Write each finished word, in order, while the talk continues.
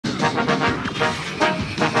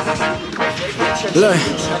Look,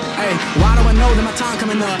 hey, why do I know that my time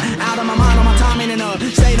coming up? Out of my mind, on my time ain't enough.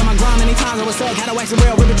 Stayed on my grind many times, I was stuck. Had to wax the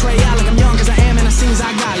rail, we betray out like I'm young, cause I am and the scenes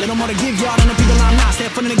I got. Little more to give y'all than the people I'm not.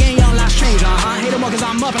 Step foot in the game, y'all life's change, Hate them more cause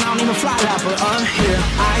I'm up and I don't even fly out. But I'm here,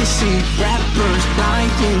 I see rappers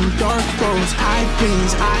lying, dark roads, high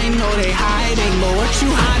things. I know they hiding, but what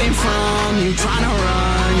you hiding from? You tryna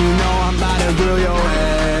run, you know I'm about to grill your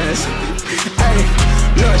ass. Hey,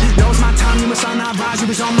 look, knows my time, you must not rise. You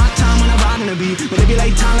was on my time when I ride in the beat.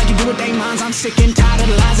 Manipulate time like you do with they minds. I'm sick and tired of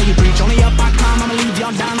the lies that you preach. Only up I climb, I'ma leave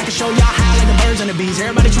y'all down. I can show y'all how like the birds and the bees.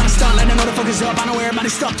 Everybody tryna stunt, let them know the focus up. I know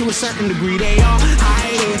everybody's stuck to a certain degree. They all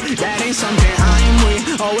hide it, that ain't something I'm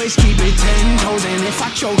with. Always keep it 10 toes, and if I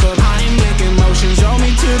choke up, I'm making motions. Roll me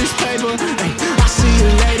to this paper, hey, I'll see you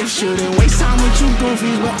later. Shouldn't waste time with you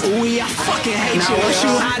goofies, but ooh, I fucking hate you. Now what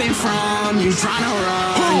you hiding from? You tryna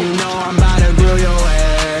run, you know I'm about to grill your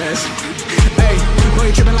ass. Hey,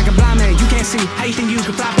 boy, you tripping like a blind man, you can't see. How you think you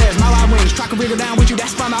can fly past my wide wings? Try to wiggle down with you,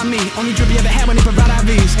 that's fine by me. Only drip you ever had when they provide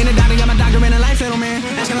IVs. Ain't a doctor, got my doctor in a life, little man.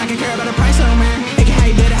 Asking like I care about the price, little man. Thinking how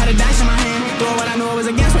you did it, had a dice in my hand. Throw what I knew it was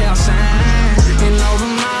against what y'all saying. And over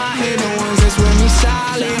my head, the ones that's with me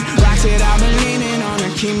solid. Rocks that I've been leaning on to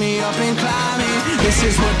keep me up and climbing. This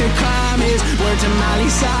is what the climb is. Word to Miley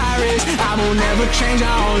Cyrus, I will never change,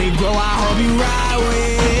 I only grow. I hope you ride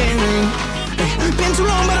with